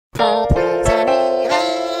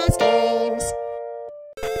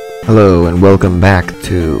Hello and welcome back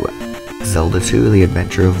to Zelda 2, The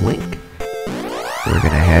Adventure of Link. We're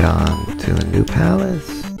gonna head on to a new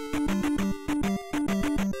palace.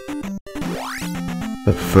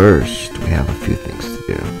 But first, we have a few things to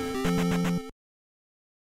do.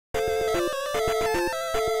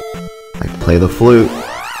 Like play the flute.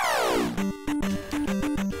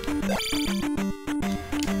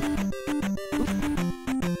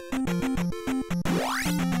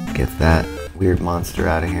 Get that weird monster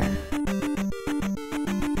out of here.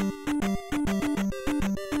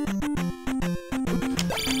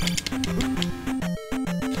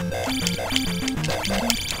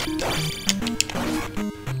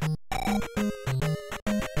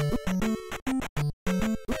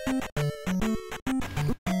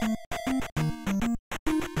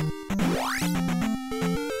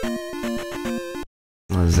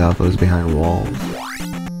 Zalfo's behind walls.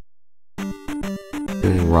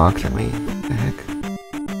 Shooting rocks at me. What the heck?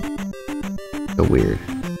 So weird.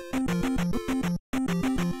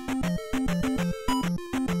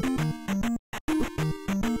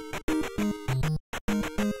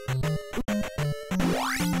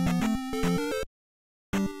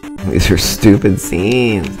 These are stupid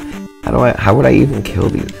scenes. How would I even kill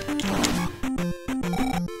these?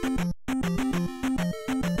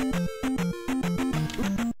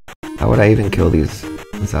 How would I even kill these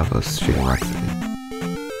Zalfos shooting rocks at me?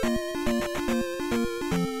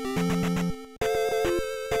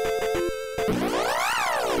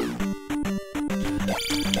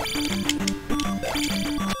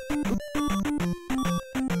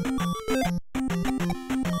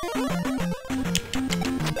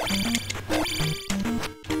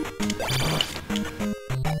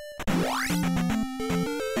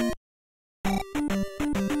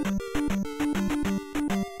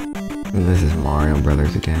 And this is Mario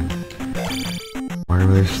Brothers again. Mario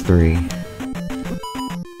Brothers 3.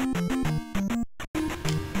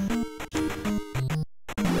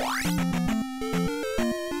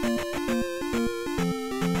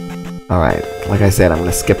 Alright, like I said, I'm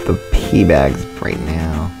gonna skip the pea bags right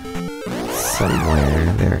now.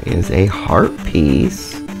 Somewhere there is a heart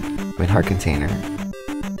piece. Heart container.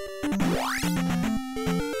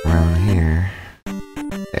 Around here.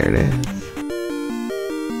 There it is.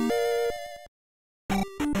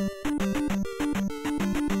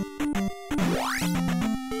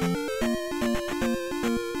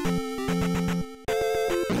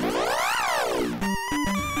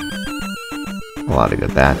 A lot of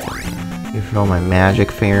good bats in there. You feel my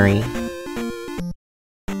magic fairy?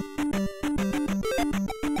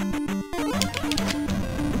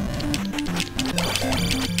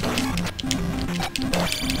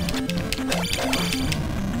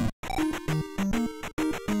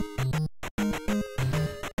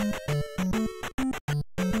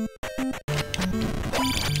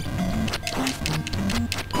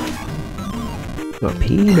 A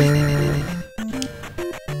pea bag.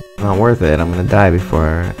 Not worth it, I'm gonna die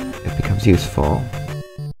before it becomes useful.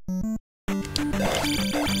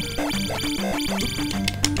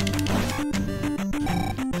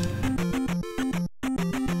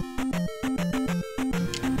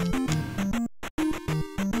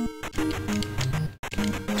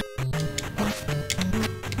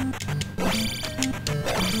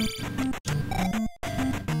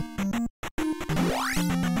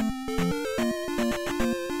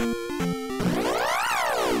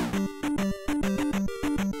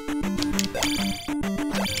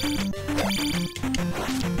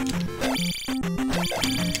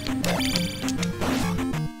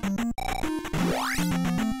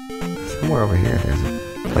 Somewhere over here there's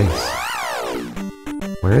a place.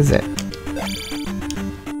 Where is it?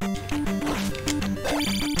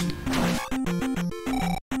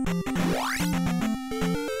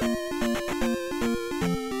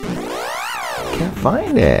 Can't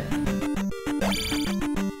find it.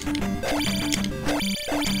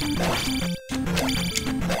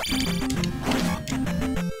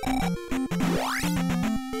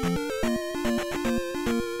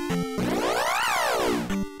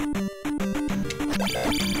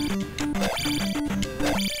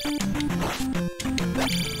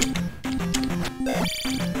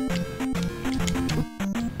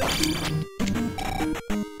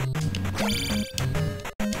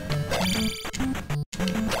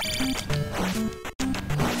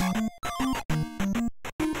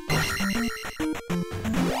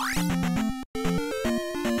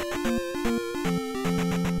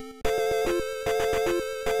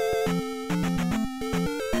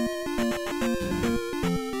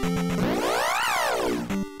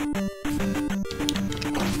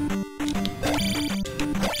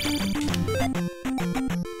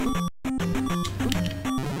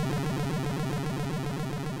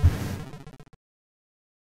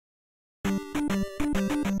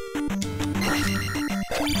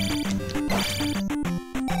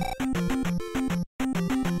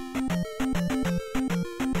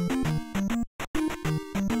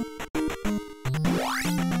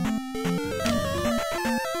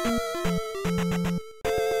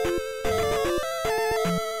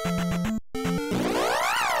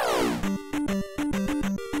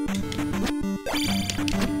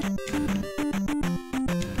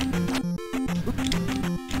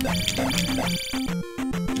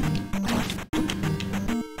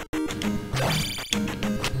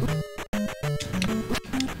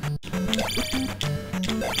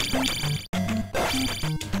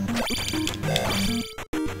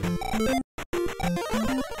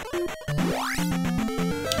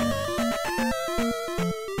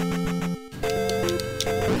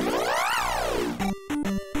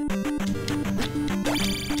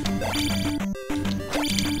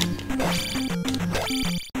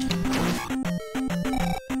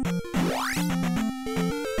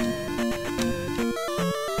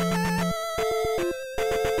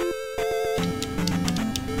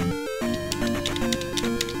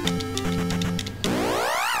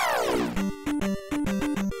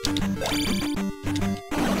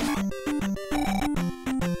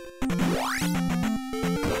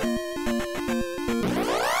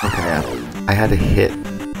 Yeah, I had to hit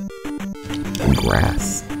the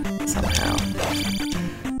grass somehow.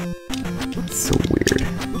 It's so weird.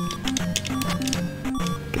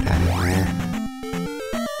 Get out of here.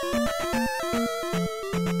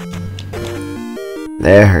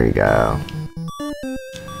 There we go.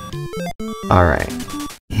 Alright.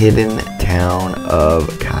 Hidden Town of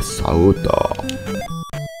Kasuto.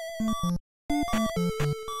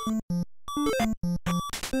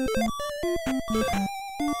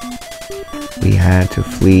 We had to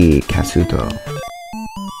flee Kasuto.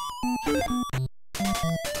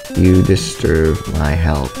 You disturb my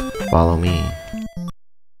health. Follow me.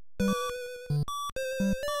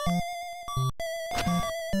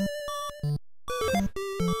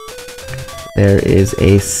 There is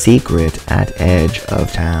a secret at edge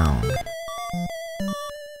of town.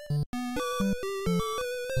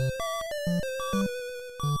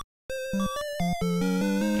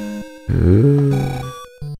 Ooh,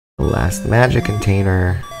 the last magic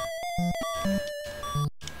container.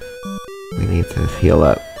 We need to heal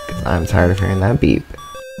up, because I'm tired of hearing that beep.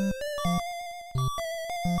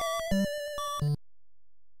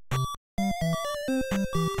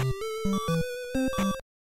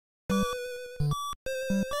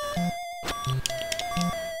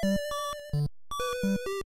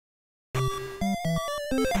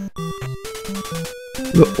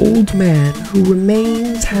 The old man who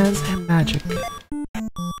remains has magic.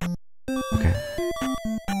 Okay.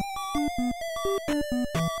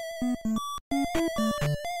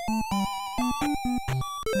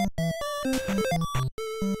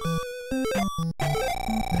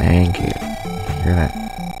 Thank you. Hear that?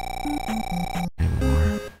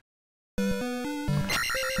 Anymore.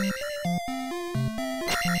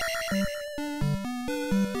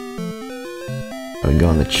 We go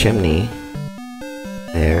in the chimney.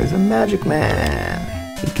 There's a magic man.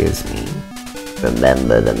 He gives me,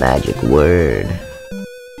 remember the magic word.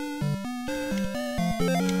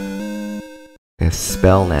 A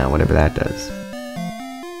spell now, whatever that does.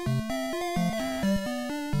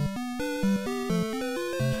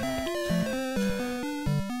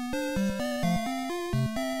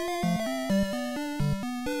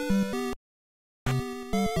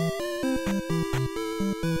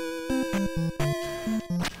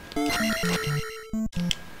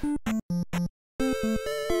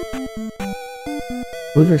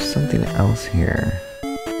 Oh, there's something else here.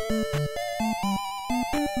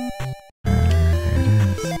 There it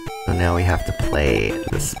is. So now we have to play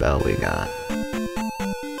the spell we got.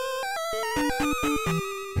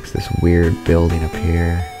 Makes this weird building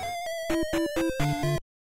appear.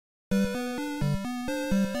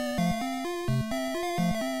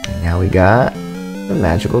 And now we got the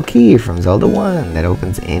magical key from Zelda 1 that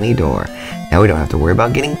opens any door. Now we don't have to worry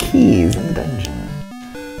about getting keys in the dungeon.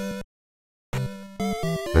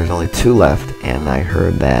 There's only 2 left, and I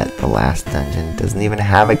heard that the last dungeon doesn't even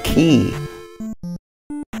have a key.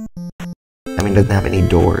 I mean, it doesn't have any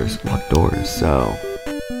doors, locked doors, so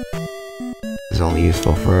it's only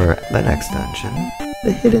useful for the next dungeon,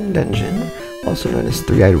 the Hidden Dungeon, also known as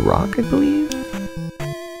Three-Eyed Rock, I believe.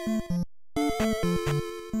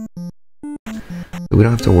 We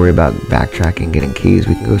don't have to worry about backtracking, getting keys.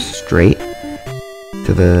 We can go straight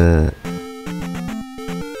to the...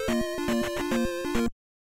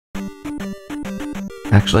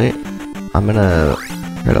 Actually, I'm gonna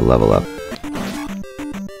try to level up.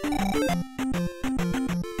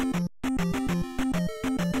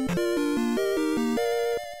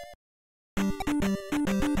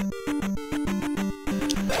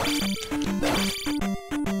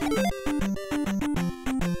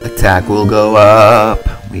 Attack will go up.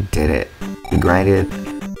 We did it. We grinded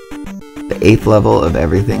the 8th level of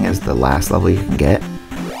everything as the last level you can get.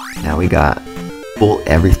 Now we got full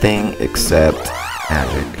everything except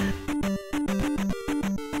magic.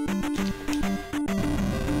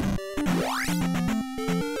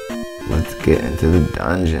 Let's get into the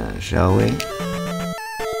dungeon, shall we?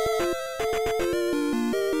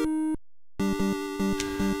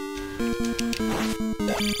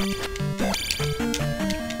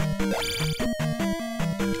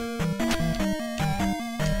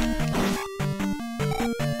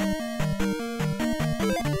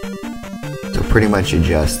 So pretty much you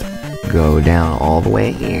just go down all the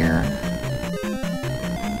way here,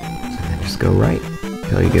 and then just go right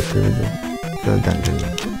until you get through the dungeon.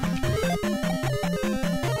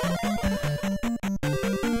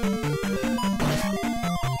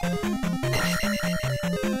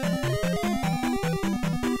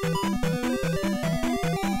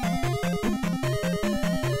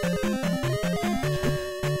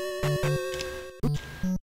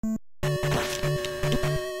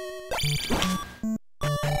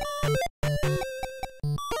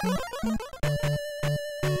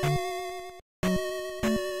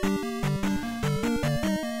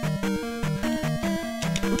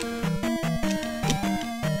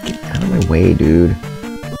 way, dude.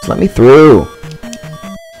 Just let me through.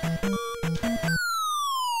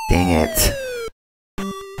 Dang it.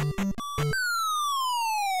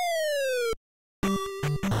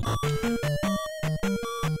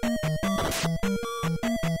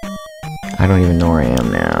 I don't even know where I am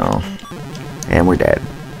now. And we're dead.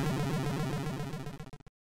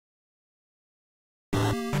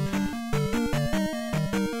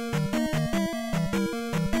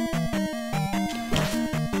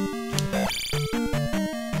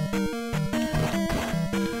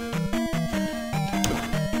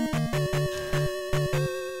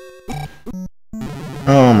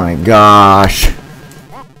 Oh my gosh.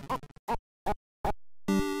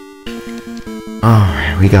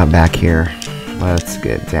 Alright, we got back here. Let's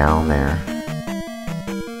get down there.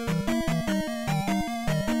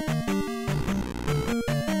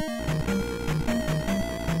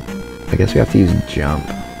 I guess we have to use jump.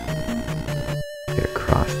 Get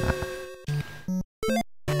across that.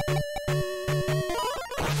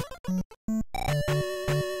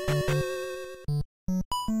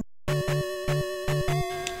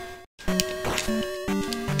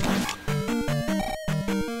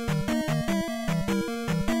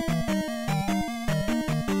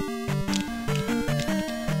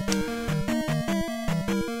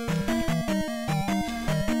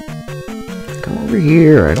 Come over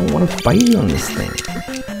here. I don't want to fight you on this thing.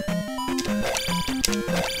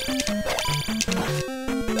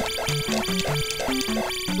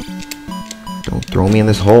 Don't throw me in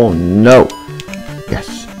this hole. No.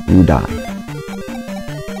 Yes, you die.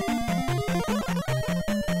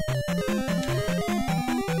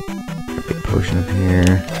 Big potion up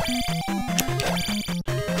here.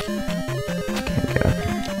 Can't get up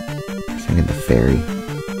here. Guess I need the fairy.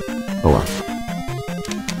 Oh well.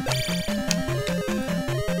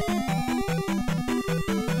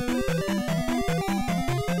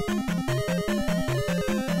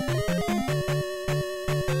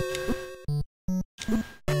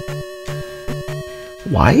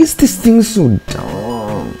 Why is this thing so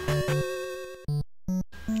dumb?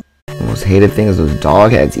 The most hated thing is those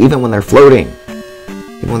dog heads, even when they're floating.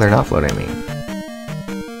 Even when they're not floating, I mean.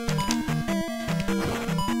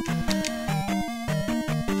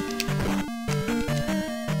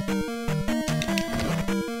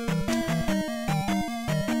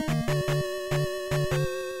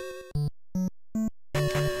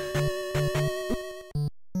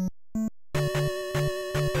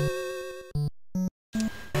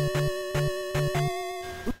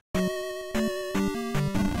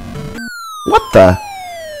 What the?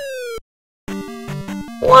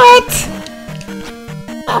 What?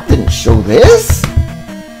 That didn't show this.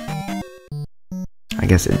 I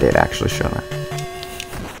guess it did actually show that.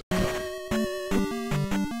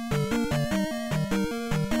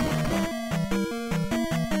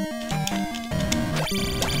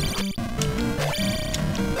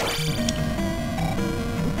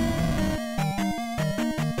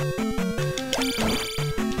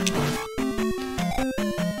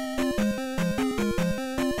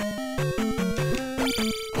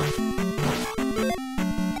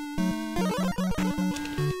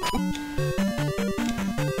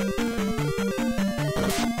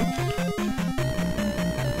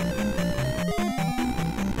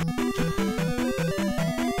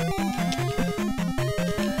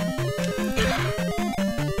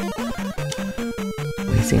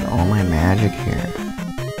 Wasting all my magic here.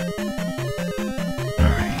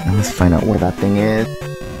 Alright, now let's find out where that thing is.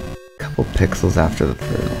 A couple pixels after the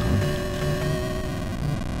third one.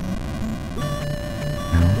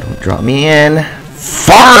 No, don't drop me in.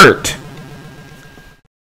 Fart!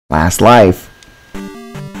 Last life.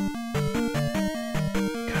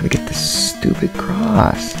 Gotta get this stupid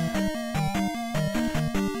cross.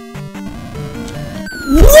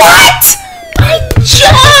 What?! I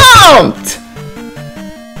jumped!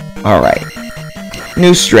 Alright.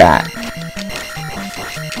 New strat.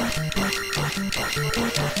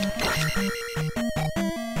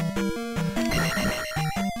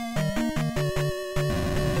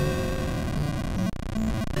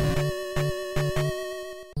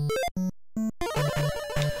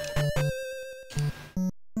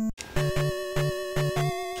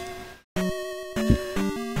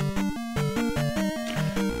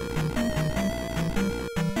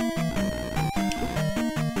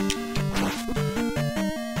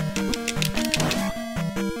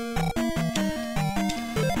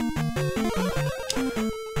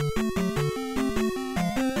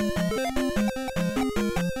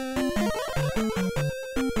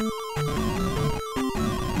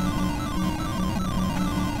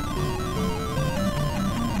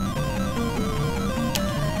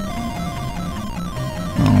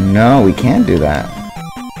 no, we can't do that.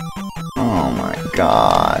 Oh my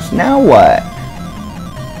gosh, now what?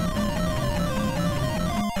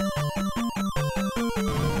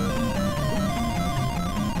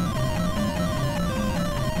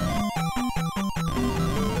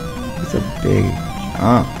 It's a big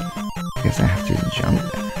jump. I guess I have to jump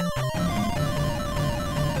there.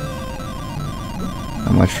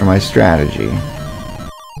 So much for my strategy.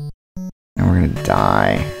 And we're gonna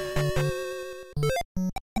die.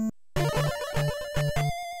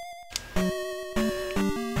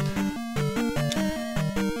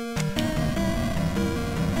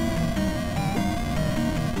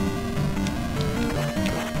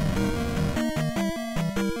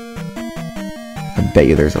 I bet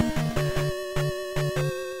you there's a...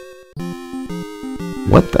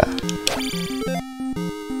 What the?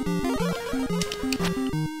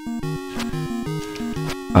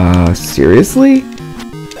 Seriously?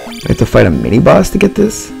 We have to fight a mini-boss to get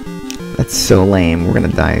this? That's so lame. We're gonna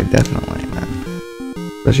die definitely, man.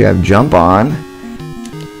 Especially I have jump on.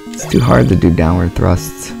 It's too hard to do downward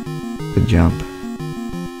thrusts to jump.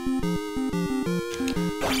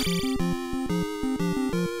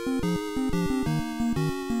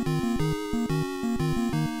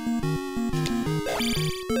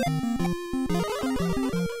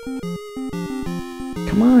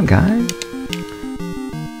 Come on, guys.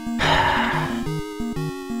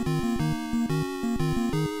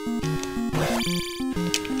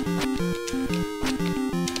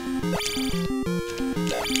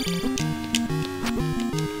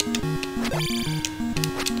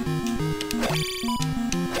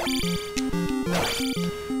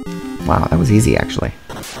 Wow, that was easy, actually.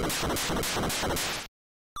 What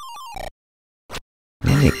do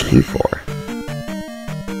I need a key for?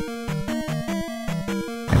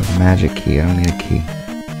 I have a magic key, I don't need a key.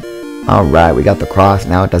 Alright, we got the cross.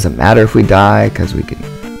 Now it doesn't matter if we die, because we can...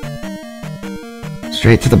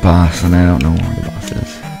 Straight to the boss, and I don't know where the boss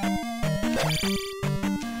is.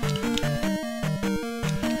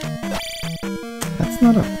 That's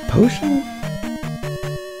not a potion?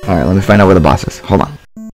 Alright, let me find out where the boss is. Hold on.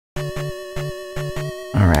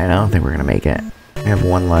 Alright, I don't think we're gonna make it. We have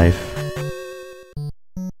one life.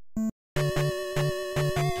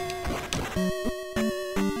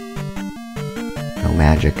 No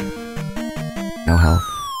magic. No health.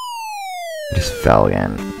 I just fell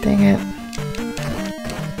again. Dang it.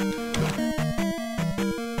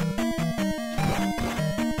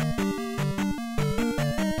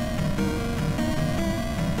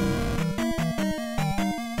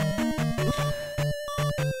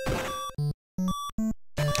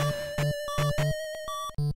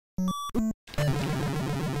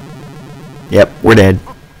 Yep, we're dead.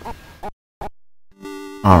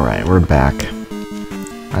 Alright, we're back.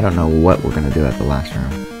 I don't know what we're gonna do at the last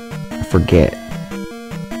round. I forget.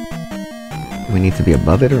 Do we need to be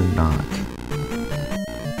above it or not?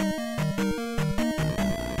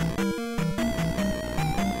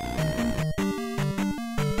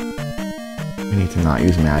 We need to not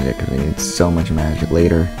use magic because we need so much magic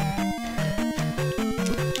later.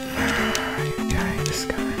 This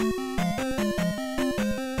guy.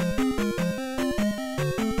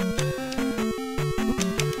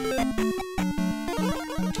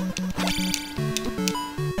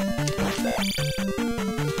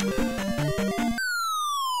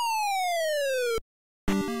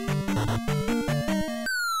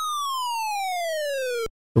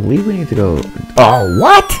 I believe we need to go... Oh,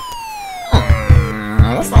 what?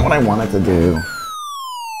 That's not what I wanted to do.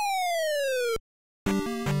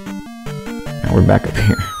 Now we're back up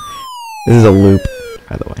here. This is a loop,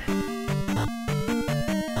 by the way.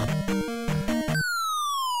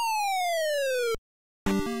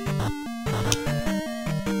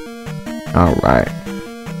 Alright.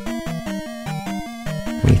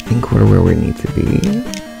 We think we're where we need to be.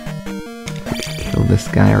 Kill this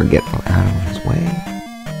guy or get out of his way.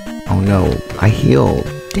 Oh no, I healed.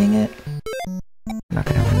 Dang it. I'm not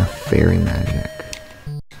gonna have enough fairy magic.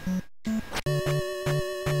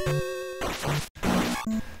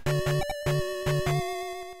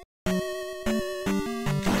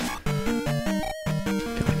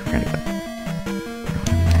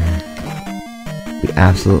 We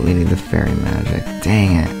absolutely need the fairy magic.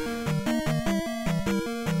 Dang it.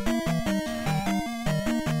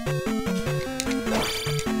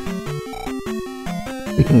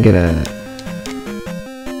 We can get a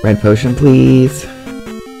red potion, please.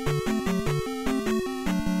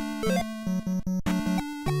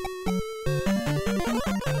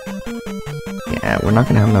 Yeah, we're not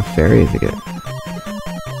gonna have enough fairies to get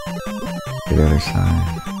to the other side.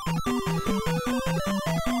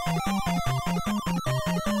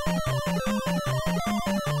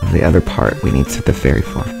 the other part we need to hit the fairy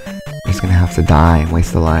for. We're just gonna have to die and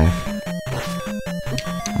waste a life.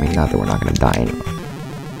 I mean, not that we're not gonna die anyway.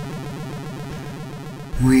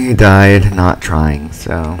 We died not trying,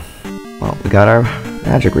 so... Well, we got our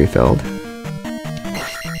magic refilled.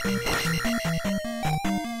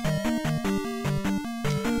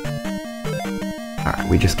 Alright,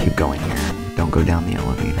 we just keep going here. Don't go down the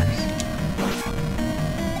elevators.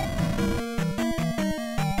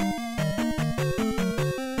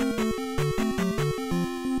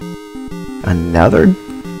 Another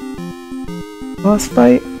boss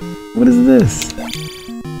fight? What is this?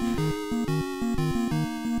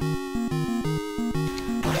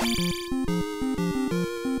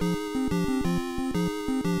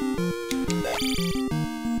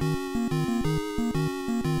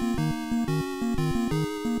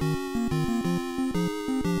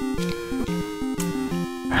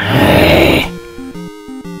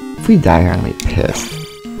 If we die here, I'm gonna be pissed.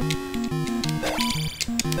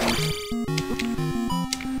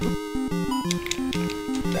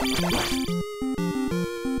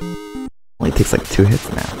 Only takes like 2 hits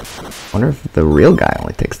now. Wonder if the real guy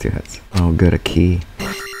only takes 2 hits. Oh good, a key.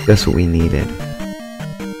 Just what we needed.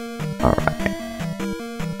 Alright.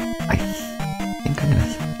 I think I'm gonna...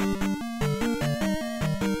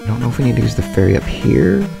 I don't know if we need to use the fairy up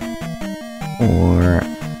here or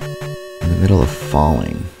in the middle of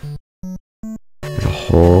falling. There's a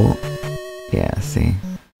hole. Yeah, see?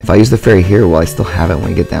 If I use the fairy here, will I still have it when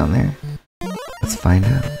we get down there? Let's find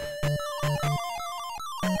out.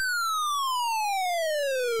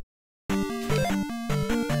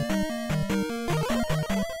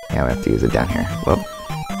 Yeah, we have to use it down here. Well,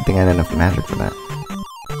 I think I had enough magic for that.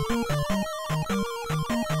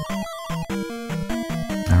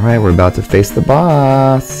 Alright, we're about to face the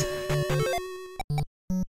boss!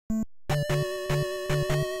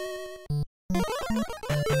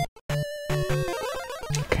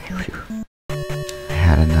 Okay, phew. I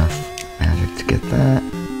had enough magic to get that.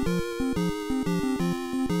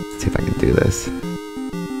 Let's see if I can do this.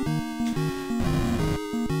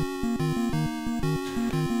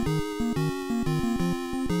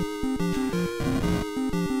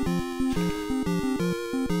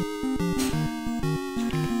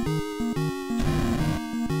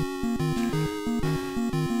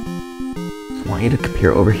 I want you to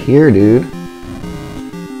appear over here, dude.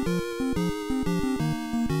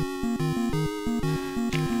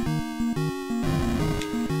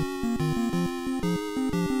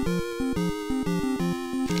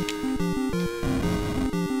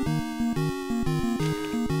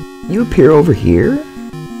 You appear over here?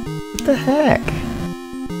 What the heck?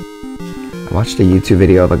 I watched a YouTube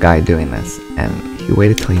video of a guy doing this, and he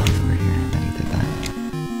waited till he was over here, and then he did that.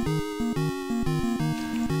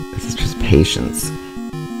 This is just patience.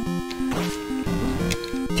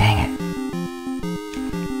 Dang it.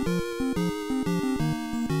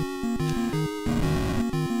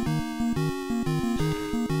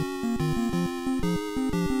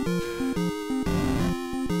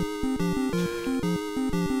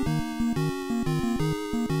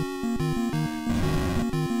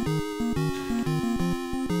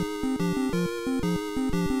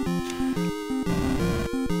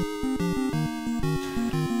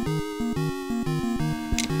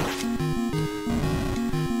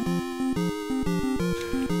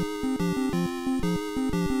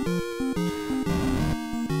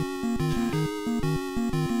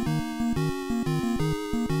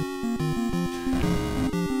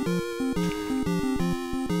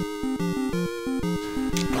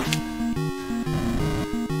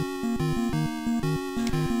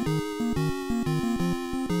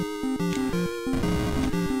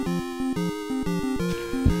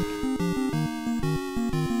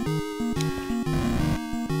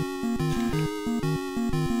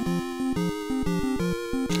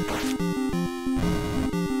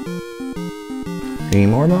 Three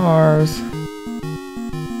more bars.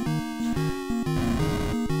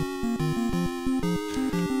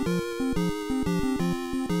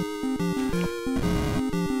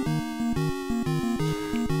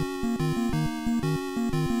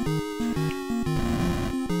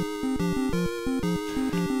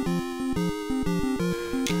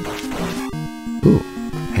 Ooh,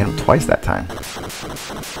 hit him twice that time.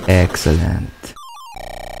 Excellent.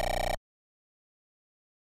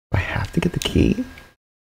 Do I have to get the key?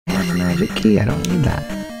 I have a magic key, I don't need that.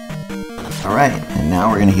 Alright, and now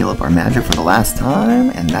we're gonna heal up our magic for the last time,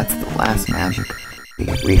 and that's the last magic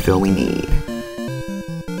refill we need.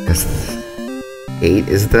 Because 8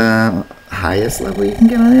 is the highest level you can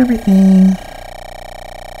get on everything.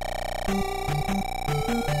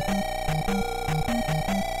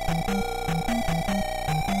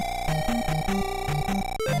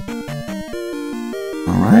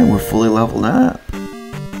 Alright, we're fully leveled up.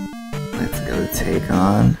 Let's go take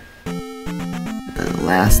on the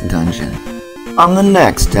last dungeon on the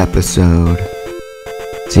next episode.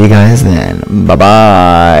 See you guys then.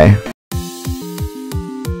 Bye-bye.